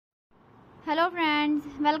Hello friends,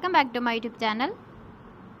 welcome back to my YouTube channel.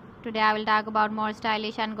 Today I will talk about more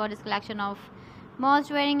stylish and gorgeous collection of most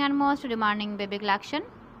wearing and most demanding baby collection.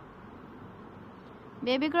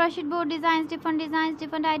 Baby crochet boot designs, different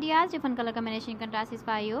ideas, different color combination can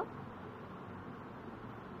satisfy you.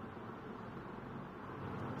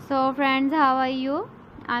 So friends, how are you?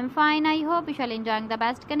 I'm fine. I hope you shall enjoying the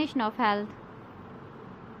best condition of health.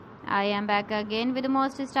 I am back again with the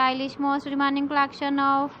most stylish, most demanding collection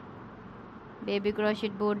of baby crochet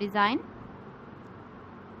boot design.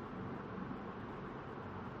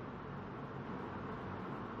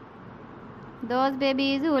 Those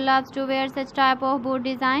babies who loves to wear such type of boot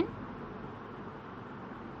design.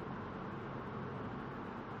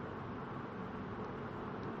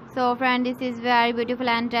 So friend, this is very beautiful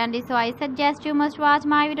and trendy, so I suggest you must watch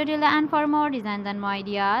my video till the end for more designs and more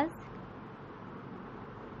ideas.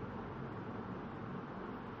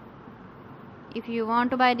 If you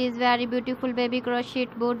want to buy these very beautiful baby crochet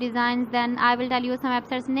boot designs, then I will tell you some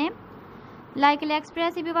websites name like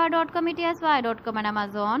AliExpress, eBay.com, ETSY.com and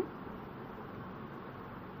Amazon.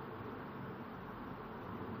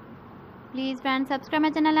 Please friends, subscribe my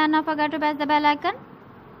channel and not forget to press the bell icon.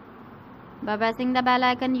 By pressing the bell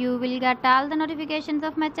icon, you will get all the notifications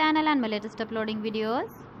of my channel and my latest uploading videos.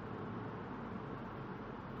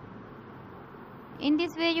 In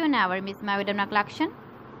this way, you never miss my video collection.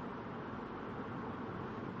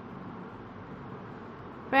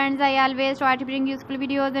 Friends, I always try to bring useful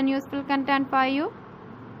videos and useful content for you.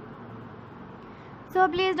 So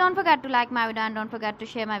please don't forget to like my video and don't forget to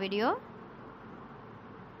share my video.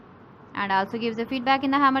 And also give the feedback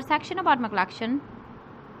in the hammer section about my collection.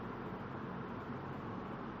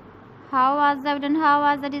 How was the video and how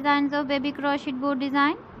was the designs of baby crochet boot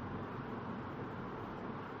design?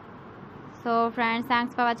 So friends,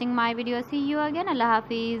 thanks for watching my video. See you again. Allah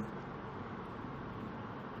Hafiz.